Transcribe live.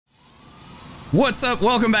What's up?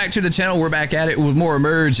 Welcome back to the channel. We're back at it with more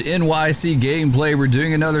EmergeNYC gameplay. We're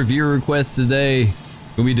doing another viewer request today.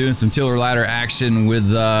 We'll be doing some tiller ladder action with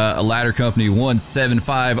a ladder company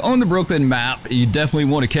 175 on the Brooklyn map. You definitely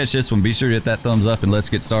want to catch this one. Be sure to hit that thumbs up and let's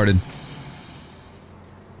get started.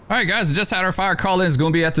 All right, guys, just had our fire call in. It's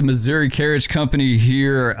going to be at the Missouri Carriage Company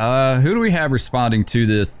here. Who do we have responding to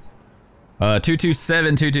this?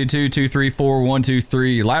 227, 222, 234,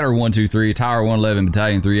 123, ladder 123, tower 111,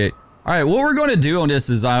 battalion 38. All right, what we're going to do on this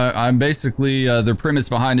is I'm basically, the premise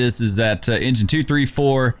behind this is that engine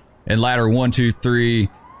 234 and ladder 123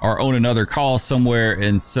 are on another call somewhere,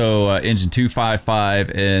 and so engine 255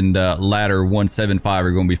 and ladder 175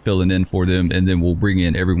 are going to be filling in for them, and then we'll bring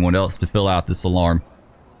in everyone else to fill out this alarm.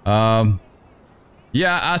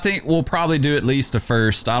 Yeah, I think we'll probably do at least a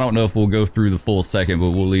first. I don't know if we'll go through the full second, but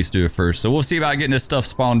we'll at least do it first. So we'll see about getting this stuff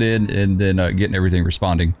spawned in and then getting everything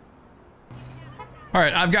responding. All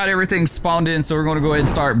right, I've got everything spawned in, so we're going to go ahead and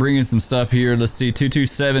start bringing some stuff here. Let's see,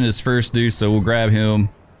 227 is first due, so we'll grab him.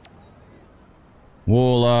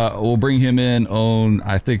 We'll bring him in on,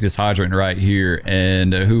 I think, this hydrant right here.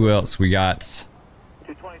 And who else we got?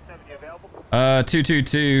 227, you available?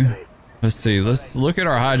 222. Let's see, let's look at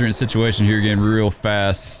our hydrant situation here again real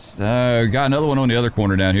fast. Got another one on the other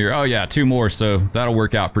corner down here. Oh yeah, two more, so that'll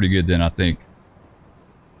work out pretty good then, I think.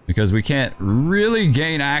 Because we can't really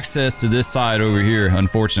gain access to this side over here,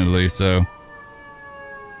 unfortunately, so.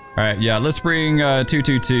 Alright, yeah, let's bring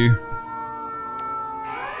 222.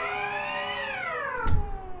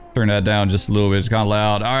 Turn that down just a little bit, it's kind of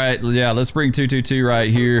loud. Alright, yeah, let's bring 222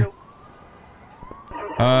 right here.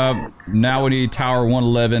 Now we need tower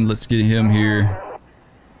 111, let's get him here.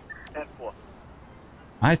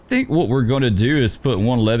 I think what we're going to do is put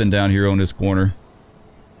 111 down here on this corner.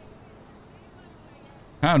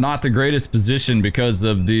 Oh, not the greatest position because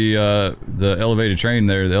of the elevated train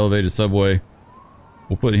there, the elevated subway.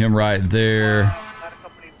 We'll put him right there.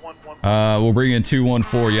 We'll bring in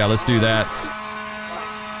 214. Yeah, let's do that.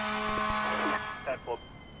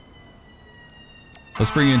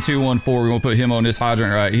 Let's bring in 214. We're gonna put him on this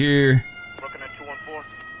hydrant right here.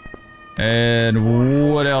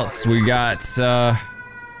 And what else we got?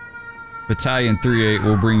 Battalion 38.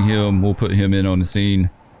 We'll bring him. We'll put him in on the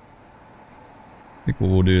scene. I think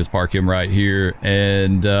what we'll do is park him right here,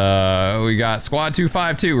 and we got squad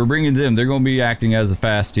 252. We're bringing them. They're going to be acting as a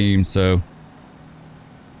fast team, so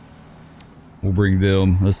we'll bring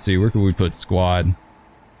them. Let's see, where can we put squad?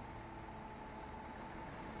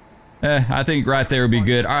 I think right there would be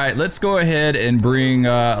good. All right, let's go ahead and bring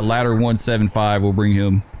ladder 175. We'll bring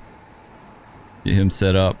him, get him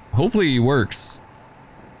set up. Hopefully he works.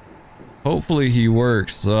 Hopefully he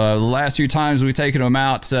works. The last few times we've taken him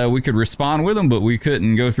out, we could respond with him, but we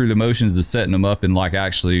couldn't go through the motions of setting him up and like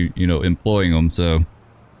actually, you know, employing them. So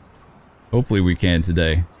hopefully we can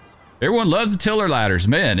today. Everyone loves the tiller ladders,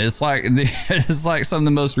 man. It's like it's like some of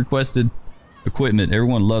the most requested equipment.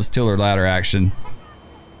 Everyone loves tiller ladder action.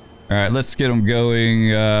 All right, let's get them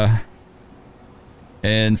going.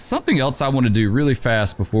 And something else I want to do really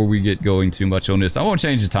fast before we get going too much on this. I want to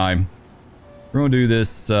change the time. We're gonna do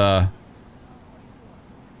this.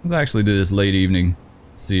 Let's actually do this late evening.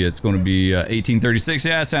 Let's see, it's going to be 1836.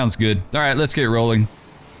 Yeah, that sounds good. All right, let's get rolling.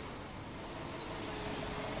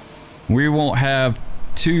 We won't have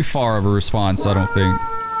too far of a response, I don't think.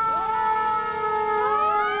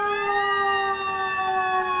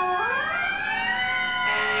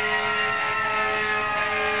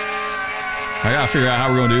 I gotta figure out how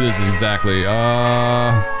we're going to do this exactly.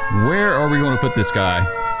 Where are we going to put this guy?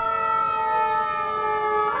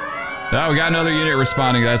 Oh, we got another unit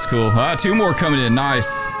responding. That's cool. Two more coming in.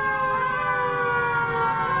 Nice.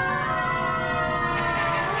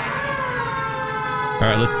 All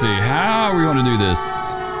right, let's see. How are we going to do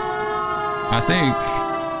this? I think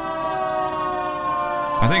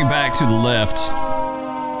back to the left.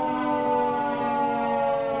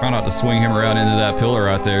 Try not to swing him around into that pillar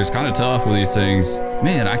right there. It's kind of tough with these things.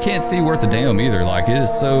 Man, I can't see worth a damn either. Like, it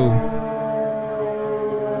is so...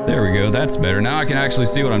 There we go, that's better. Now I can actually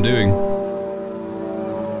see what I'm doing.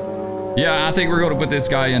 Yeah, I think we're going to put this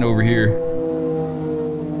guy in over here.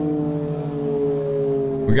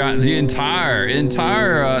 We got the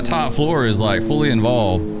entire top floor is like fully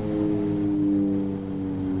involved.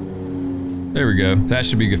 There we go, that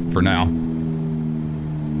should be good for now.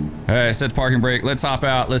 All right, set the parking brake. Let's hop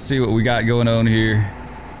out. Let's see what we got going on here.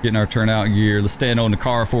 Getting our turnout gear. Let's stand on the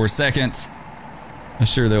car for a second. I'm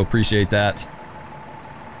sure they'll appreciate that.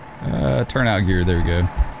 Turnout gear, there we go.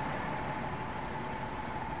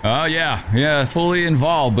 Oh, yeah, fully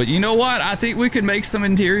involved. But you know what? I think we could make some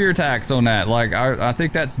interior attacks on that. Like, I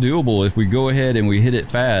think that's doable if we go ahead and we hit it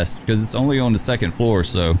fast, because it's only on the second floor.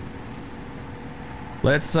 So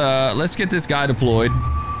let's get this guy deployed.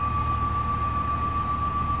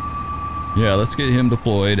 Yeah, let's get him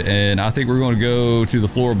deployed, and I think we're going to go to the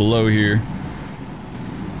floor below here.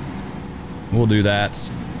 We'll do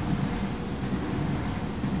that.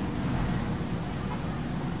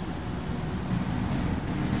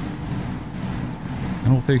 I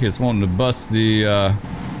don't think it's wanting to bust the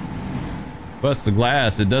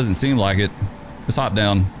glass. It doesn't seem like it. Let's hop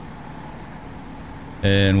down.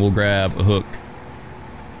 And we'll grab a hook.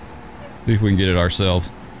 See if we can get it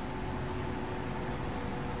ourselves.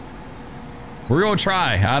 We're gonna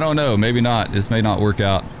try. I don't know. Maybe not. This may not work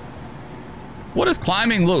out. What does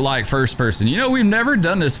climbing look like first person? You know, we've never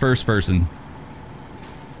done this first person.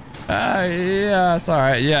 Yeah, it's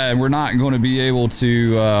alright. Yeah, and we're not going to be able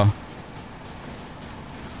to...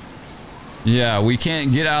 yeah, we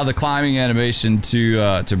can't get out of the climbing animation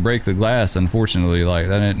to break the glass, unfortunately. Like,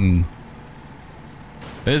 that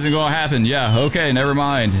isn't gonna happen. Yeah, okay, never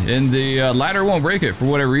mind. And the ladder won't break it for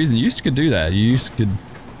whatever reason. You could do that. You could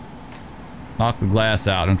knock the glass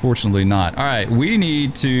out. Unfortunately not. Alright, we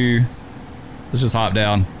need to... Let's just hop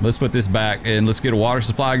down. Let's put this back and let's get a water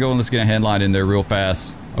supply going. Let's get a hand line in there real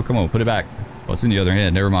fast. Oh, come on, put it back. Oh, it's in the other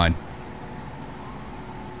hand. Never mind.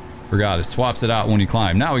 Forgot, it swaps it out when you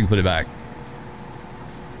climb. Now we can put it back.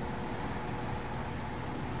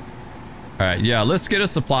 Alright, yeah, let's get a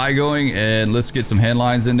supply going and let's get some hand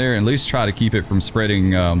lines in there and at least try to keep it from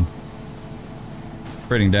spreading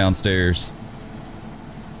downstairs.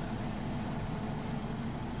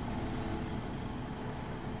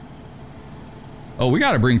 Oh, we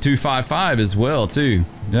gotta bring 255 as well, too.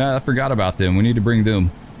 Yeah, I forgot about them. We need to bring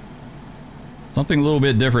them. Something a little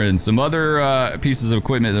bit different and some other pieces of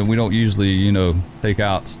equipment that we don't usually, you know, take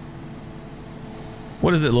out.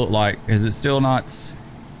 What does it look like? Is it still not...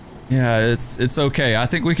 Yeah, it's okay. I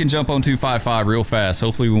think we can jump on 255 real fast.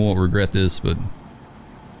 Hopefully we won't regret this, but...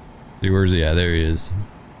 See, where's he at? There he is.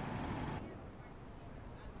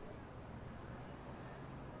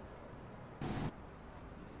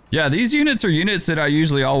 Yeah, these units are units that I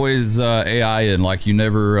usually always AI in. Like, you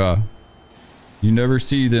never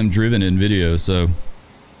see them driven in video, so...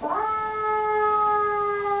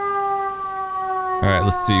 Alright,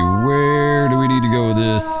 let's see. Where do we need to go with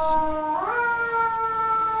this?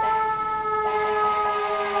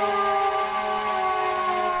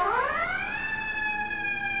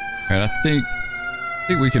 Alright, I think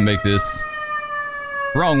we can make this.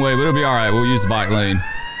 Wrong way, but it'll be alright. We'll use the bike lane.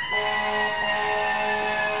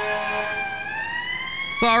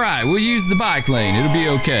 It's alright, we'll use the bike lane. It'll be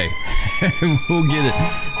okay. We'll get it.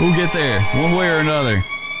 We'll get there, one way or another.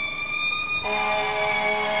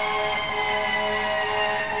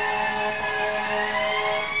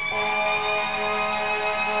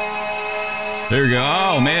 There we go.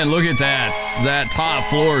 Oh man, look at that. That top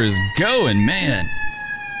floor is going, man.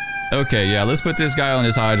 Okay, yeah, let's put this guy on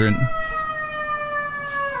his hydrant.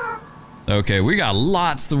 Okay, we got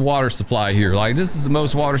lots of water supply here. Like, this is the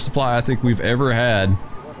most water supply I think we've ever had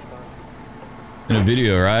in a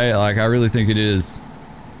video, right? Like, I really think it is.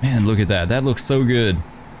 Man, look at that. That looks so good.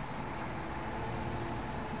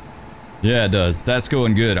 Yeah, it does. That's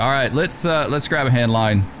going good. All right, let's grab a hand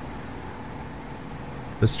line.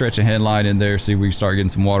 Let's stretch a hand line in there, see if we can start getting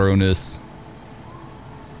some water on this.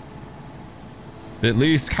 At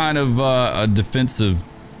least kind of a defensive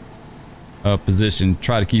position.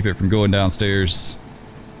 Try to keep it from going downstairs.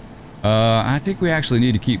 I think we actually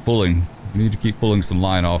need to keep pulling. We need to keep pulling some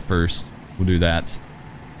line off first. We'll do that.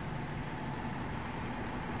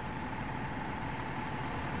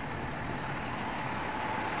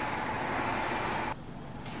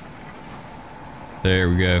 There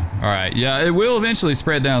we go. Alright, yeah, it will eventually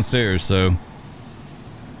spread downstairs, so...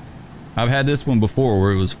 I've had this one before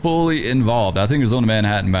where it was fully involved. I think it was on the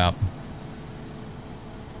Manhattan map.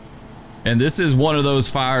 And this is one of those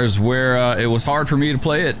fires where it was hard for me to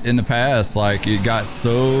play it in the past. Like, it got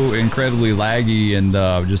so incredibly laggy and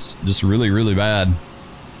just really, really bad.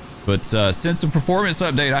 But since the performance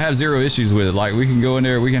update, I have zero issues with it. Like, we can go in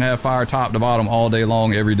there, we can have fire top to bottom all day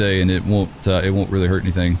long, every day, and it won't really hurt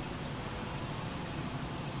anything.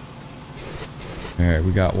 All right,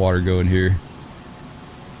 we got water going here.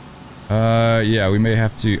 Yeah, we may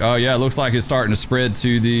have to... Oh, yeah, it looks like it's starting to spread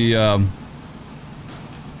to the...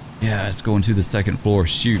 Yeah, it's going to the second floor.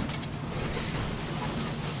 Shoot.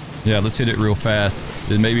 Yeah, let's hit it real fast.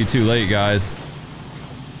 It may be too late, guys.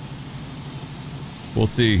 We'll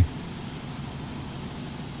see.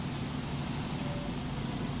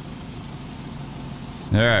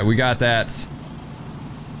 All right, we got that.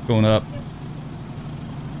 Going up.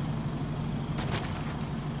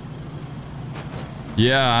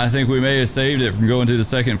 Yeah, I think we may have saved it from going to the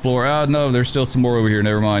second floor. Oh, no, there's still some more over here.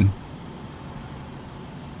 Never mind.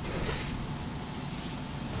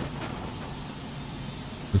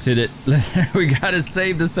 Let's hit it. We gotta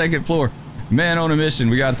save the second floor. Man on a mission.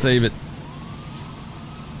 We gotta save it.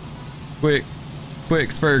 Quick.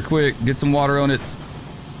 Quick, Spur, quick. Get some water on it.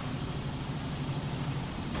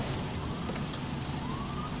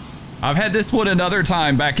 I've had this one another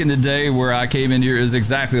time back in the day where I came in here. It was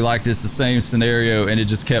exactly like this, the same scenario, and it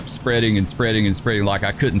just kept spreading and spreading and spreading. Like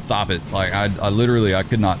I couldn't stop it. Like I literally, I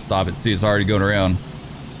could not stop it. See, it's already going around.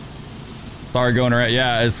 It's already going around.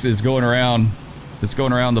 Yeah, it's going around. It's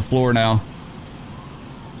going around the floor now.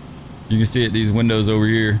 You can see it, these windows over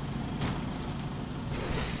here.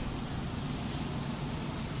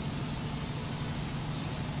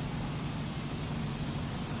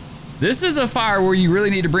 This is a fire where you really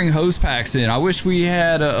need to bring hose packs in. I wish we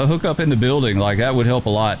had a hookup in the building. Like that would help a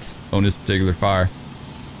lot on this particular fire.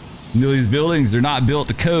 You know, these buildings are not built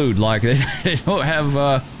to code. Like they don't have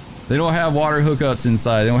water hookups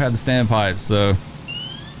inside. They don't have the standpipes. So,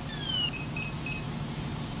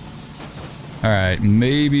 all right,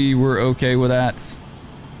 maybe we're okay with that.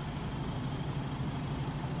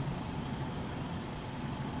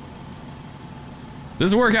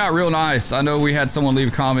 This worked out real nice. I know we had someone leave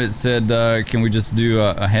a comment that said, can we just do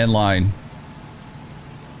a hand line?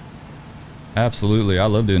 Absolutely, I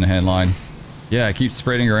love doing a hand line. Yeah, it keeps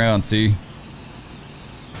spreading around, see?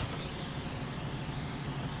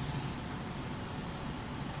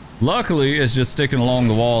 Luckily, it's just sticking along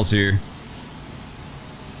the walls here.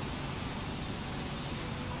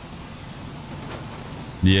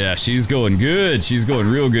 Yeah, she's going good. She's going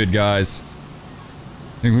real good, guys.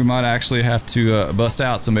 I think we might actually have to bust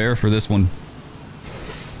out some air for this one.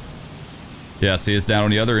 Yeah, see, it's down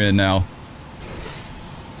on the other end now.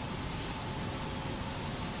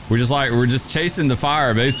 We're just chasing the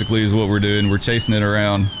fire, basically, is what we're doing. We're chasing it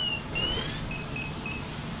around.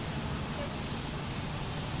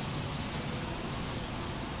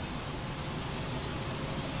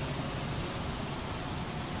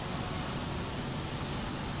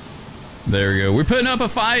 There we go. We're putting up a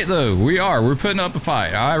fight, though. We're putting up a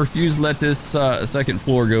fight. I refuse to let this second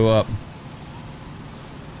floor go up.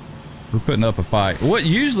 We're putting up a fight. What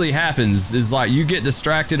usually happens is like you get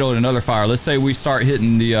distracted on another fire. Let's say we start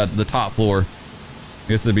hitting the top floor. I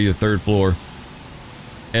guess it'd be the third floor.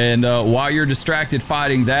 And while you're distracted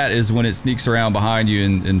fighting, that is when it sneaks around behind you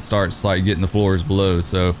and starts like getting the floors below.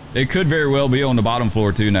 So it could very well be on the bottom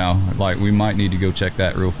floor too now. Like we might need to go check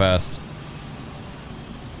that real fast.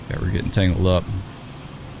 Yeah, we're getting tangled up.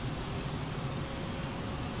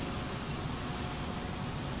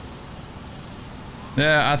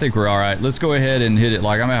 Yeah, I think we're alright. Let's go ahead and hit it.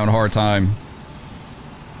 Like, I'm having a hard time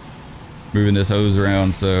moving this hose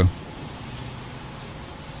around, so.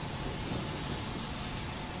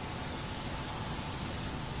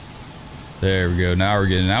 There we go. Now we're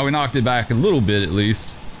getting. Now we knocked it back a little bit at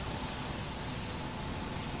least.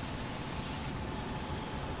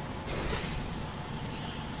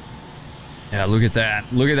 Yeah, look at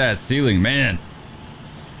that. Look at that ceiling, man.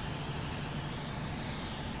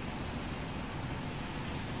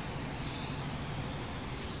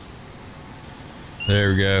 There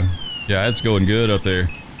we go. Yeah, it's going good up there.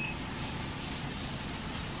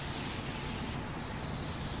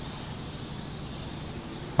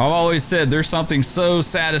 I've always said there's something so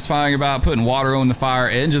satisfying about putting water on the fire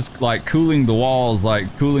and just like cooling the walls,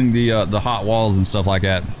 like cooling the hot walls and stuff like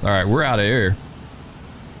that. All right, we're out of air.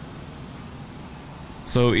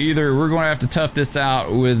 So either we're going to have to tough this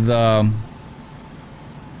out with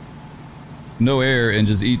no air and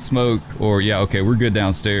just eat smoke, or yeah, okay, we're good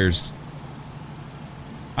downstairs.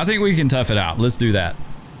 I think we can tough it out. Let's do that.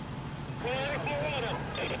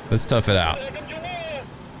 Let's tough it out.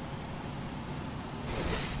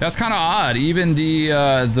 That's kind of odd. Even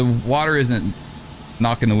the water isn't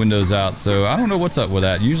knocking the windows out, so I don't know what's up with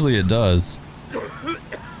that. Usually it does.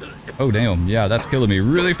 Oh, damn. Yeah, that's killing me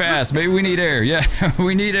really fast. Maybe we need air. Yeah,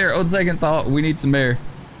 we need air. On second thought, we need some air.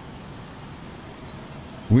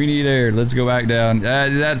 We need air. Let's go back down.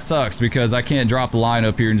 That sucks because I can't drop the line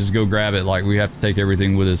up here and just go grab it. Like, we have to take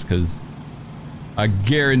everything with us because I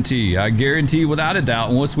guarantee without a doubt,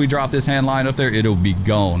 once we drop this hand line up there, it'll be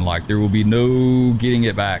gone. Like, there will be no getting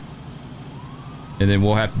it back. And then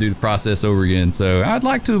we'll have to do the process over again. So I'd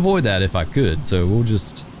like to avoid that if I could. So we'll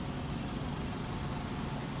just...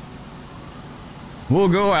 We'll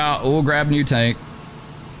go out, we'll grab a new tank.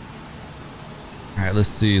 All right, let's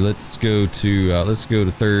see. Let's go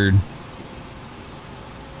to third.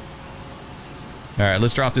 right,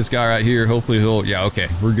 let's drop this guy right here. Hopefully he'll... Yeah, okay.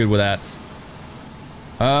 We're good with that.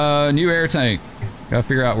 New air tank. Gotta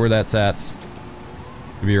figure out where that's at.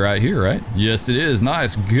 Could be right here, right? Yes, it is.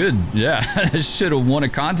 Nice. Good. Yeah, I should have won a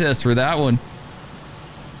contest for that one.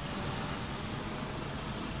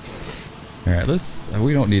 All right, let's...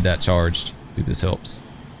 We don't need that charged. See if this helps.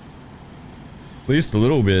 At least a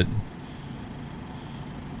little bit.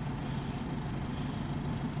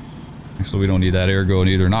 Actually, we don't need that air going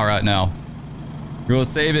either. Not right now. We're gonna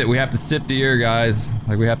save it. We have to sip the air, guys.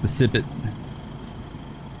 Like, we have to sip it.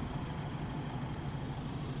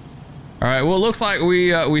 All right, well, it looks like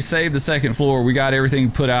we saved the second floor. We got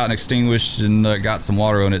everything put out and extinguished and got some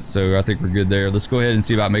water on it, so I think we're good there. Let's go ahead and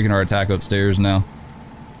see about making our attack upstairs now.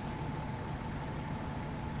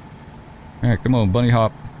 All right, come on, bunny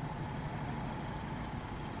hop.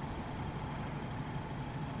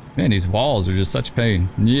 Man, these walls are just such a pain.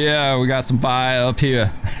 Yeah, we got some fire up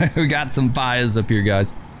here. We got some fires up here,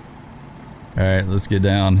 guys. All right, let's get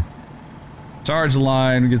down. Charge the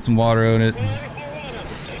line, get some water on it.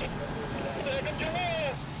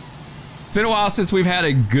 It's been a while since we've had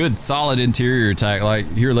a good, solid interior attack.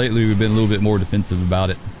 Like, here lately, we've been a little bit more defensive about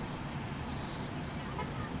it.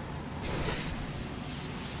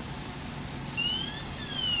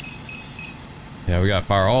 Yeah, we got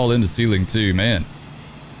fire all in the ceiling, too, man.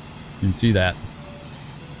 You can see that.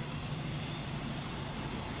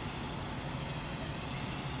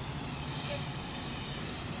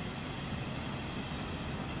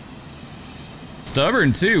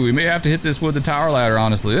 Stubborn too. We may have to hit this with the tower ladder,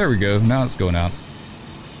 honestly. There we go. Now it's going out.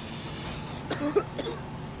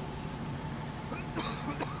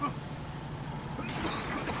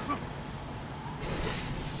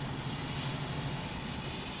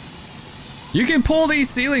 You can pull these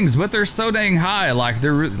ceilings, but they're so dang high. Like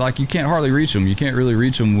they're like you can't hardly reach them. You can't really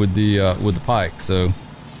reach them with the pike. So.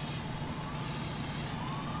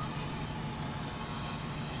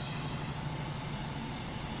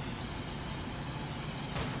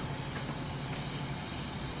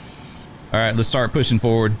 All right, let's start pushing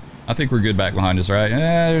forward. I think we're good back behind us, right?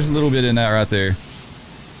 Yeah, there's a little bit in that right there.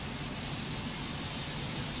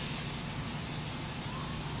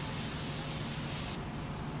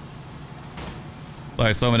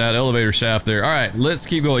 Like some of that elevator shaft there. All right, let's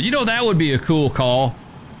keep going. You know, that would be a cool call.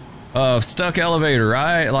 Stuck elevator,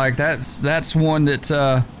 right? Like that's one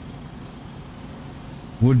that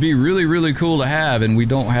would be really, really cool to have, and we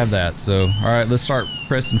don't have that. So, all right, let's start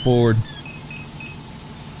pressing forward.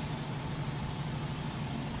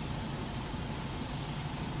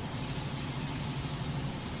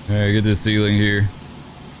 All right, get this ceiling here.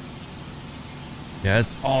 Yeah,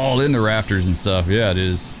 it's all in the rafters and stuff. Yeah, it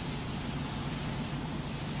is.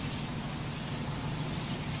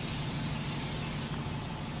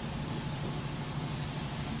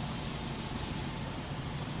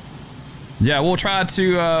 Yeah, we'll try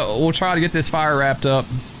to get this fire wrapped up.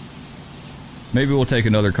 Maybe we'll take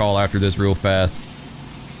another call after this real fast.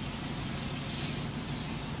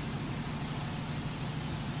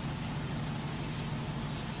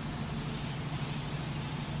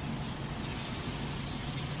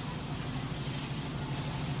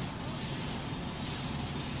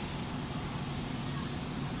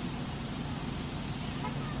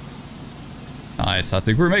 Nice. I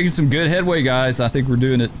think we're making some good headway, guys. I think we're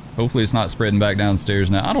doing it. Hopefully it's not spreading back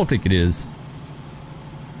downstairs now. I don't think it is.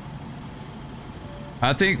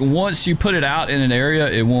 I think once you put it out in an area,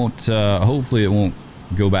 it won't, hopefully it won't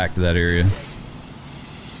go back to that area.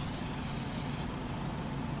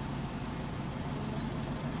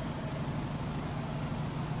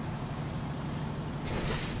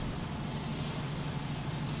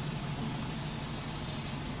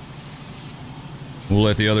 We'll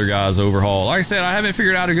let the other guys overhaul. Like I said, I haven't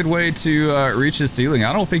figured out a good way to reach the ceiling.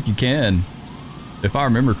 I don't think you can, if I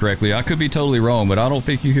remember correctly. I could be totally wrong, but I don't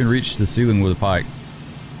think you can reach the ceiling with a pike.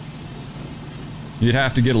 You'd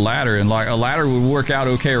have to get a ladder, and like a ladder would work out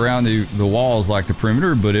okay around the walls, like the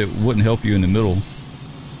perimeter, but it wouldn't help you in the middle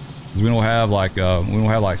because we don't have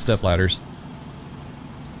like step ladders.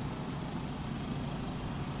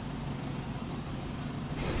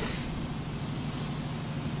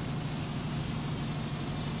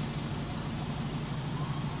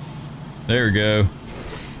 There we go.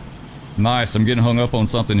 Nice. I'm getting hung up on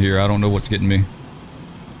something here. I don't know what's getting me.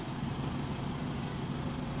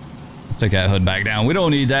 Let's take that HUD back down. We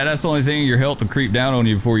don't need that. That's the only thing. Your health will creep down on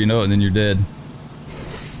you before you know it, and then you're dead.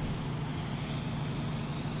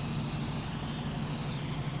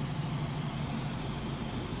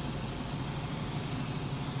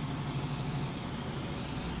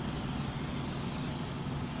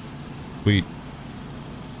 Sweet.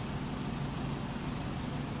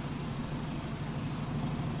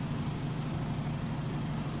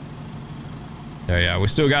 Yeah, we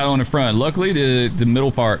still got it on the front. Luckily, the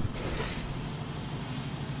middle part,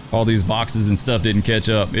 all these boxes and stuff didn't catch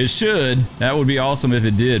up. It should. That would be awesome if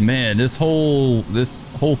it did. Man, this whole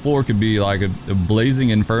floor could be like a blazing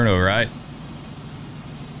inferno, right?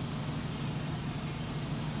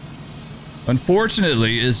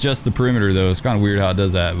 Unfortunately, it's just the perimeter, though. It's kind of weird how it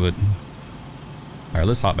does that, but... All right,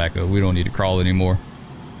 let's hop back up. We don't need to crawl anymore.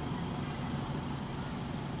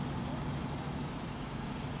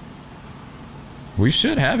 We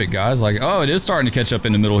should have it, guys. Like, oh, it is starting to catch up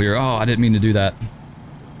in the middle here. Oh, I didn't mean to do that.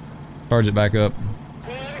 Charge it back up.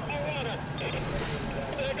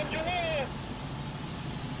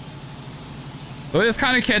 Well, it's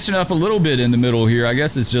kind of catching up a little bit in the middle here. I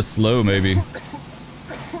guess it's just slow, maybe.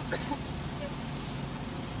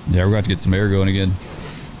 Yeah, we're going to get some air going again.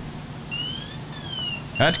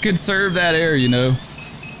 Have to conserve that air, you know.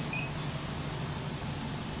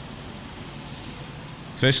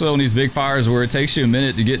 Especially on these big fires where it takes you a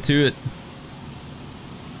minute to get to it.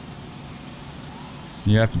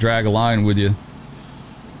 You have to drag a line with you.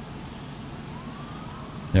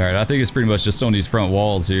 Alright, I think it's pretty much just on these front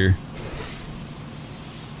walls here.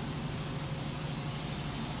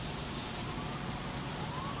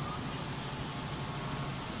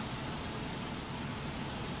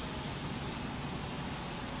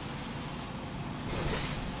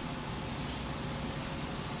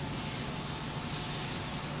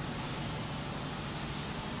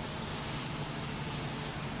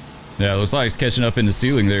 Yeah, it looks like it's catching up in the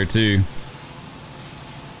ceiling there too.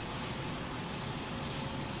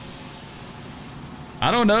 I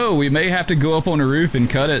don't know, we may have to go up on the roof and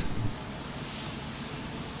cut it.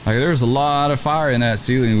 Like, there's a lot of fire in that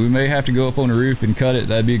ceiling. We may have to go up on the roof and cut it.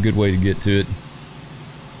 That'd be a good way to get to it.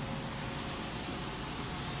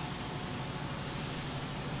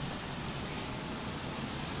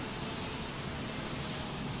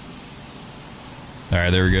 All right,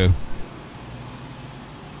 there we go.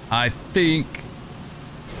 I think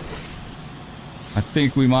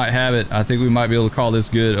we might have it. I think we might be able to call this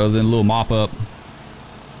good, other than a little mop up.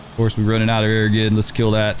 Of course, we're running out of air again. Let's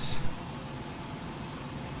kill that.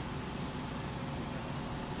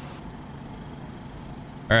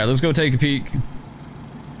 All right, let's go take a peek.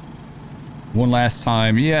 One last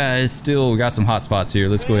time. Yeah, it's still got some hot spots here.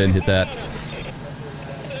 Let's go ahead and hit that.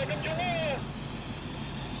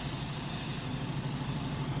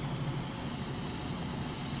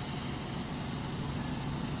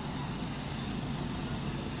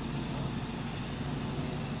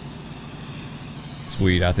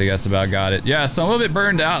 Sweet, I think that's about got it. Yeah, some of it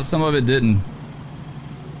burned out, some of it didn't.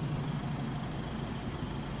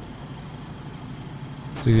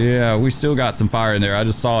 So yeah, we still got some fire in there. I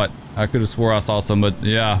just saw it. I could have swore I saw some, but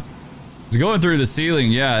yeah. It's going through the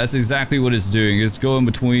ceiling. Yeah, that's exactly what it's doing. It's going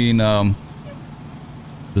between the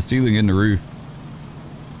ceiling and the roof.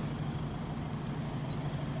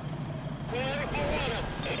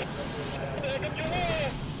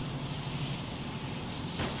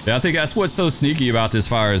 Yeah, I think that's what's so sneaky about this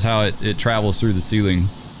fire, is how it travels through the ceiling.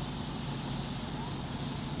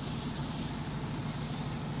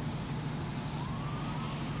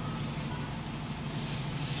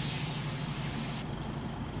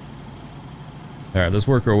 Alright, let's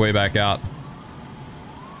work our way back out.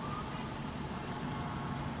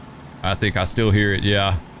 I think I still hear it,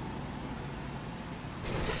 yeah.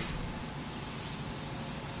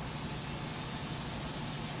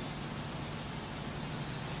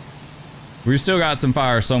 We've still got some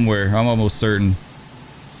fire somewhere, I'm almost certain.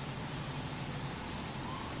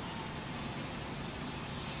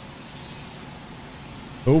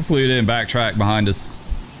 Hopefully it didn't backtrack behind us.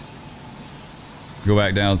 Go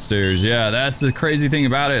back downstairs. Yeah, that's the crazy thing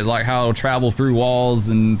about it, like how it'll travel through walls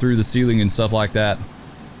and through the ceiling and stuff like that.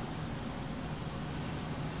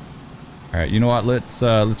 Alright, you know what?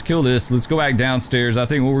 Let's kill this. Let's go back downstairs. I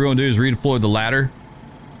think what we're gonna do is redeploy the ladder.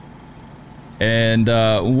 And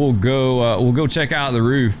we'll go check out the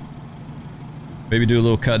roof. Maybe do a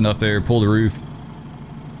little cutting up there, pull the roof,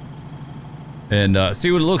 and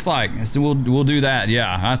see what it looks like. So we'll do that.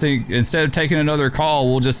 Yeah, I think instead of taking another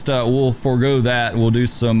call, we'll just we'll forego that. We'll do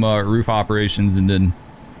some roof operations and then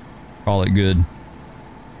call it good.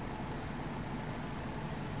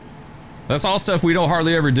 That's all stuff we don't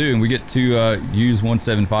hardly ever do, and we get to use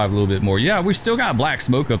 175 a little bit more. Yeah, we've still got black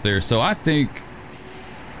smoke up there, so I think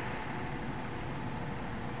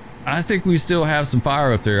we still have some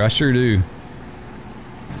fire up there. I sure do.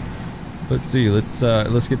 Let's see. Let's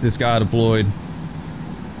get this guy deployed.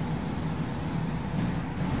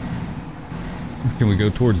 Can we go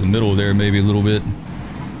towards the middle there, maybe a little bit?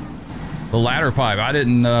 The ladder pipe. I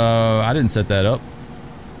didn't set that up.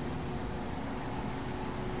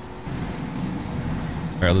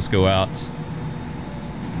 All right, let's go out.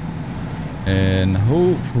 And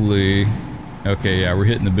hopefully, okay, yeah, we're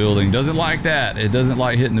hitting the building. Doesn't like that. It doesn't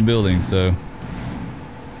like hitting the building, so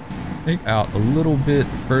take out a little bit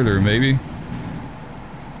further, maybe.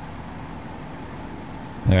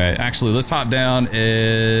 All right, actually, let's hop down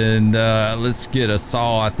and let's get a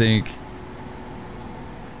saw, I think,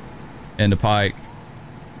 and a pike.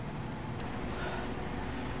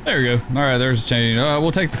 There we go. All right, there's a chain.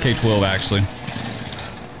 We'll take the K-12, actually.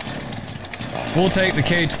 We'll take the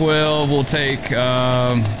K-12. We'll take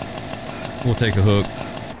a hook.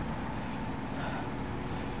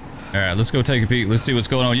 All right, let's go take a peek. Let's see what's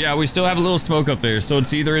going on. Yeah, we still have a little smoke up there, so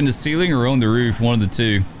it's either in the ceiling or on the roof, one of the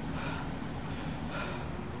two.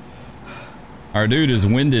 Our dude is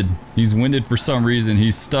winded. He's winded for some reason.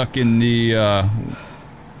 He's stuck in the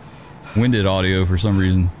winded audio for some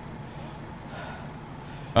reason.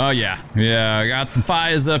 Oh, yeah. Yeah, I got some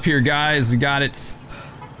fires up here, guys. We got it. It's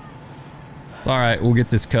all right. We'll get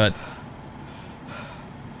this cut.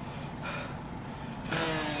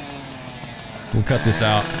 We'll cut this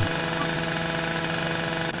out.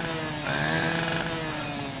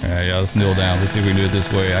 All right, yeah, let's kneel down. Let's see if we can do it this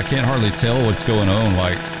way. I can't hardly tell what's going on.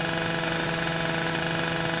 Like,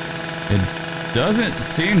 it doesn't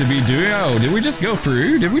seem to be doing... Oh, did we just go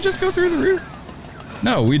through? Did we just go through the roof?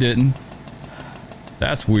 No, we didn't.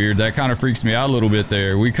 That's weird. That kind of freaks me out a little bit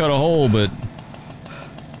there. We cut a hole, but...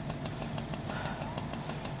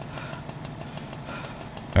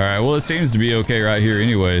 Alright, well, it seems to be okay right here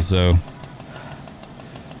anyway, so...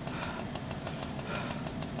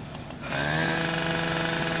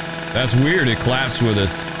 That's weird, it collapsed with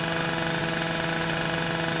us.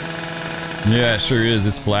 Yeah, it sure is.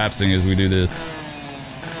 It's collapsing as we do this.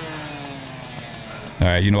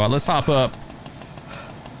 Alright, you know what? Let's hop up.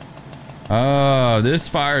 This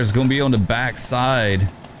fire is going to be on the back side.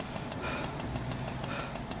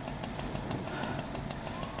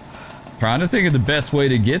 Trying to think of the best way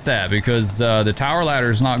to get that because the tower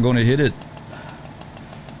ladder is not going to hit it.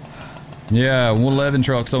 Yeah, 111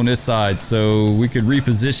 truck's on this side, so we could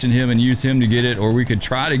reposition him and use him to get it, or we could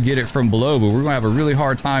try to get it from below, but we're going to have a really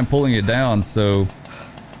hard time pulling it down, so...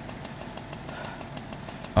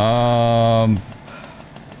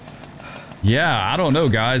 Yeah, I don't know,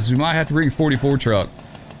 guys. We might have to bring 44 truck.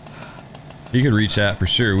 He could reach that for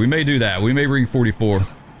sure. We may do that. We may bring 44.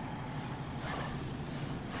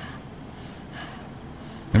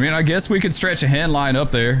 I mean, I guess we could stretch a hand line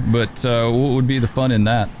up there, but what would be the fun in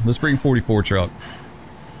that? Let's bring 44 truck.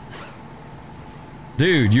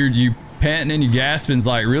 Dude, you panting and you gasping's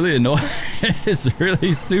like really annoying. It's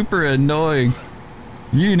really super annoying.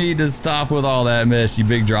 You need to stop with all that mess, you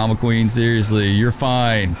big drama queen. Seriously, you're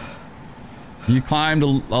fine. You climbed a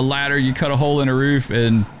ladder, you cut a hole in a roof,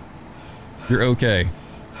 and you're okay.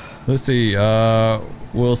 Let's see,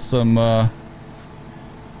 will some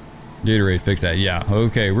Gatorade fix that? Yeah,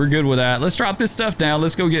 okay, we're good with that. Let's drop this stuff down.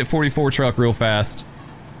 Let's go get 44 truck real fast.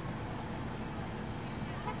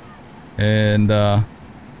 And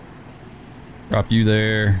drop you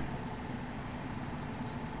there.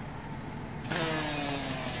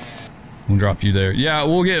 We'll drop you there. Yeah,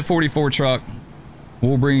 we'll get 44 truck.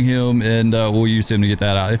 We'll bring him and we'll use him to get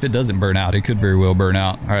that out. If it doesn't burn out, it could very well burn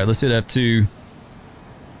out. All right, let's hit F2.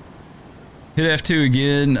 Hit F2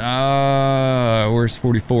 again. Where's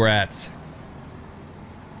 44 at?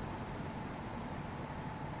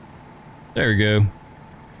 There we go.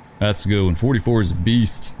 That's a good one. 44 is a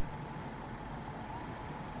beast.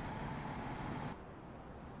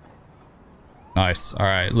 Nice. All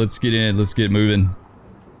right, let's get in. Let's get moving.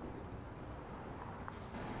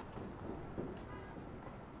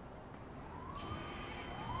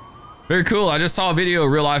 Very cool. I just saw a video, a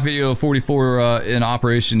real life video of 44 in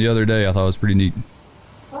operation the other day. I thought it was pretty neat.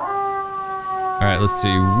 All right, let's see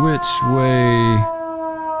which way.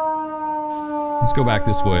 Let's go back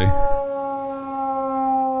this way.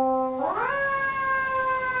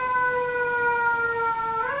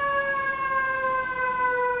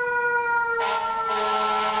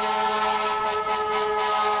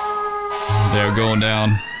 They're going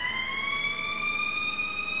down.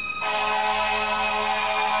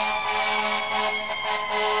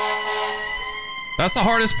 That's the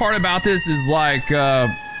hardest part about this is like,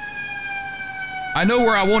 I know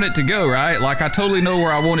where I want it to go, right? Like I totally know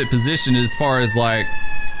where I want it positioned as far as like,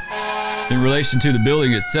 in relation to the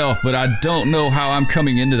building itself, but I don't know how I'm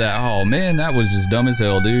coming into that. Oh man, that was just dumb as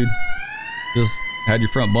hell, dude. Just had your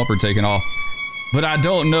front bumper taken off. But I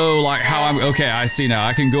don't know like how I'm, okay, I see now.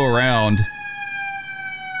 I can go around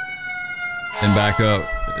and back up.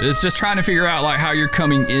 It's just trying to figure out like how you're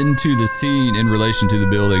coming into the scene in relation to the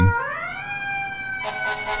building.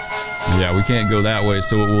 Yeah, we can't go that way,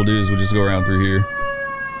 so what we'll do is we'll just go around through here.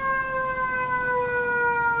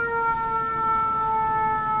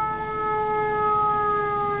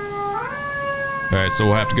 Alright, so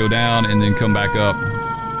we'll have to go down and then come back up.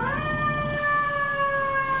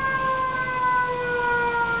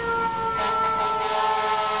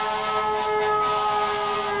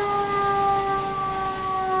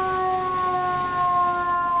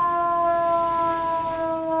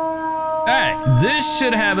 This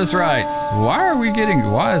should have us right.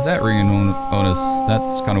 Why is that ringing on us?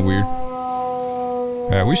 That's kind of weird.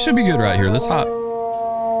 Alright, we should be good right here. Let's hop.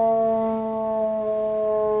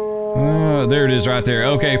 There it is right there.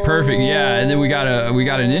 Okay, perfect. Yeah, and then we got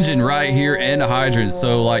an engine right here and a hydrant.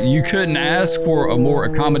 So like you couldn't ask for a more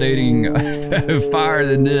accommodating fire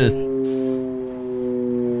than this.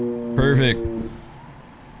 Perfect.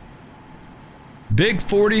 Big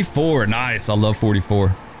 44. Nice. I love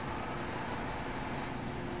 44.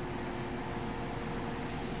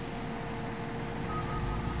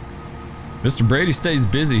 Mr. Brady stays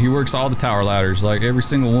busy. He works all the tower ladders, like every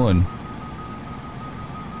single one.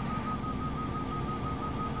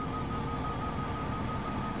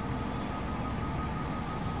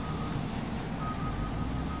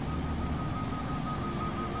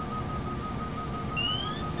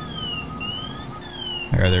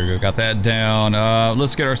 There we go. Got that down.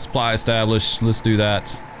 Let's get our supply established. Let's do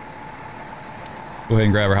that. Go ahead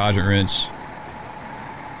and grab our hydrant wrench.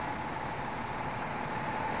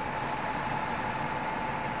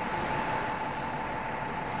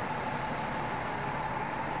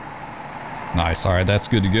 Nice. All right, that's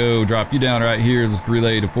good to go. Drop you down right here. Let's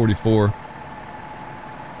relay to 44.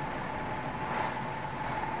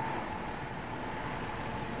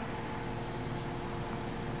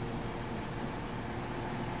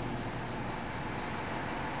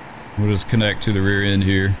 We'll just connect to the rear end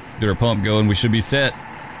here. Get our pump going. We should be set.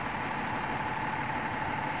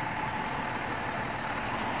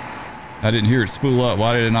 I didn't hear it spool up.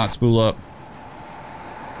 Why did it not spool up?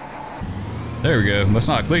 There we go. Must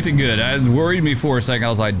not clicked it good. It worried me for a second. I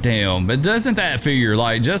was like, damn. But doesn't that figure,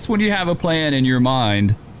 like, just when you have a plan in your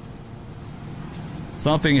mind,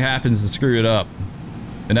 something happens to screw it up.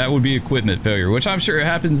 And that would be equipment failure, which I'm sure it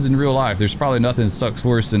happens in real life. There's probably nothing that sucks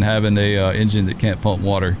worse than having a engine that can't pump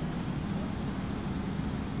water.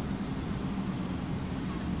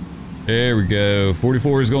 There we go.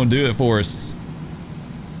 44 is going to do it for us.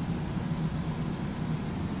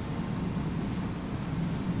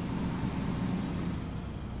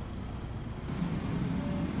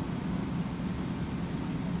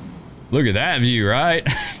 Look at that view, right?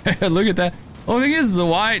 Look at that. Only thing is the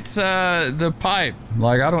white, the pipe.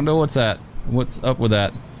 Like, I don't know what's that. What's up with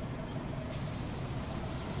that?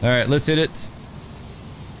 All right, let's hit it.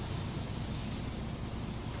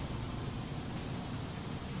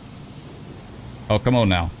 Oh, come on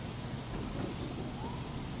now.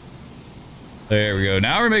 There we go.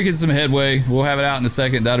 Now we're making some headway. We'll have it out in a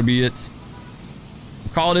second. That'll be it.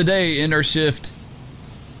 We'll call it a day. End our shift.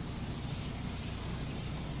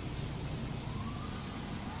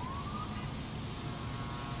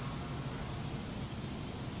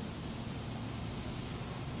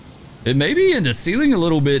 It may be in the ceiling a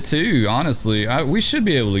little bit too, honestly. We should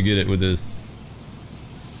be able to get it with this.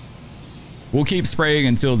 We'll keep spraying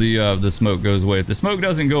until the smoke goes away. If the smoke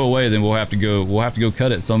doesn't go away, then we'll have to go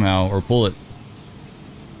cut it somehow or pull it.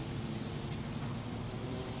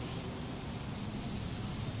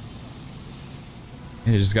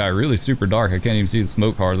 It just got really super dark. I can't even see the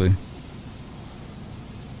smoke hardly.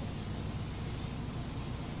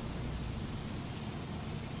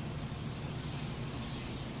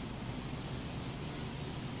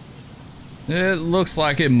 It looks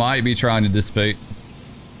like it might be trying to dissipate.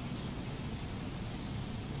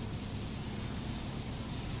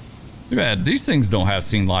 Too bad. These things don't have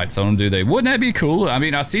scene lights on them, do they? Wouldn't that be cool? I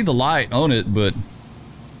mean, I see the light on it, but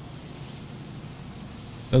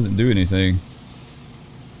doesn't do anything.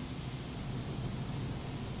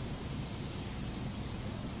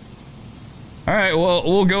 All right, well,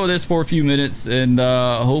 we'll go with this for a few minutes, and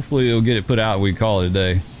hopefully it'll get it put out and we call it a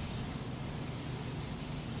day.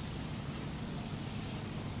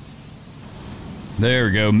 There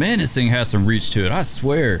we go. Man, this thing has some reach to it. I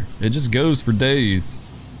swear. It just goes for days.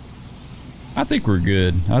 I think we're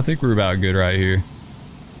good. I think we're about good right here.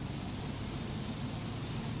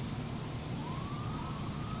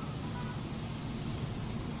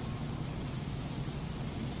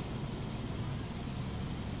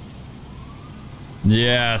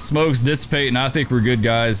 Yeah, smoke's dissipating. I think we're good,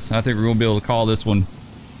 guys. I think we're going to be able to call this one.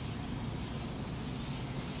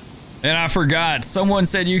 And I forgot, someone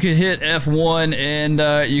said you could hit F1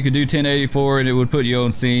 and you could do 1084 and it would put you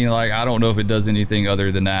on scene. Like, I don't know if it does anything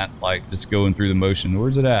other than that, like just going through the motion.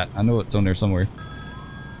 Where's it at? I know it's on there somewhere.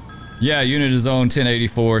 Yeah, unit is on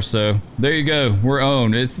 1084, so there you go. We're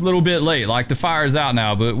on. It's a little bit late, like the fire's out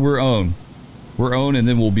now, but we're on. We're on and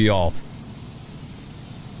then we'll be off.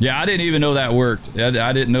 Yeah, I didn't even know that worked.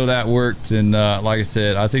 I didn't know that worked, and like I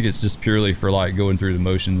said, I think it's just purely for like going through the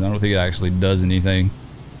motions. I don't think it actually does anything.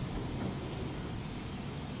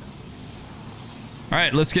 All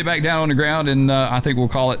right, let's get back down on the ground, and I think we'll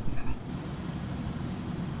call it.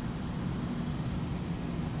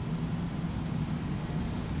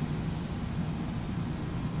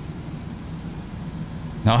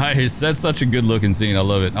 Nice, that's such a good looking scene. I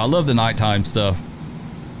love it. I love the nighttime stuff.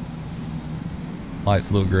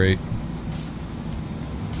 Lights look great.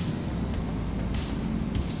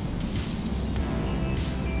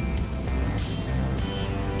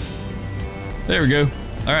 There we go.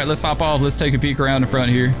 All right, let's hop off. Let's take a peek around the front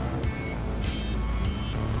here.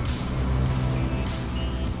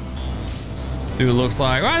 See what it looks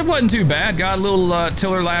like. Well, it wasn't too bad. Got a little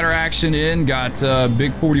tiller ladder action in. Got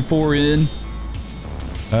big 44 in.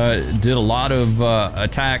 Did a lot of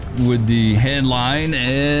attack with the headline,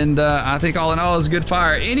 and I think all in all is a good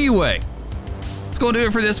fire. Anyway, that's going to do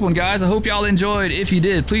it for this one, guys. I hope y'all enjoyed. If you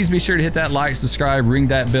did, please be sure to hit that like, subscribe, ring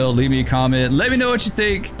that bell, leave me a comment. Let me know what you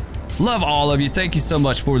think. Love all of you. Thank you so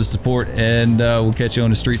much for the support, and we'll catch you on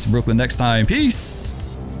the streets of Brooklyn next time. Peace.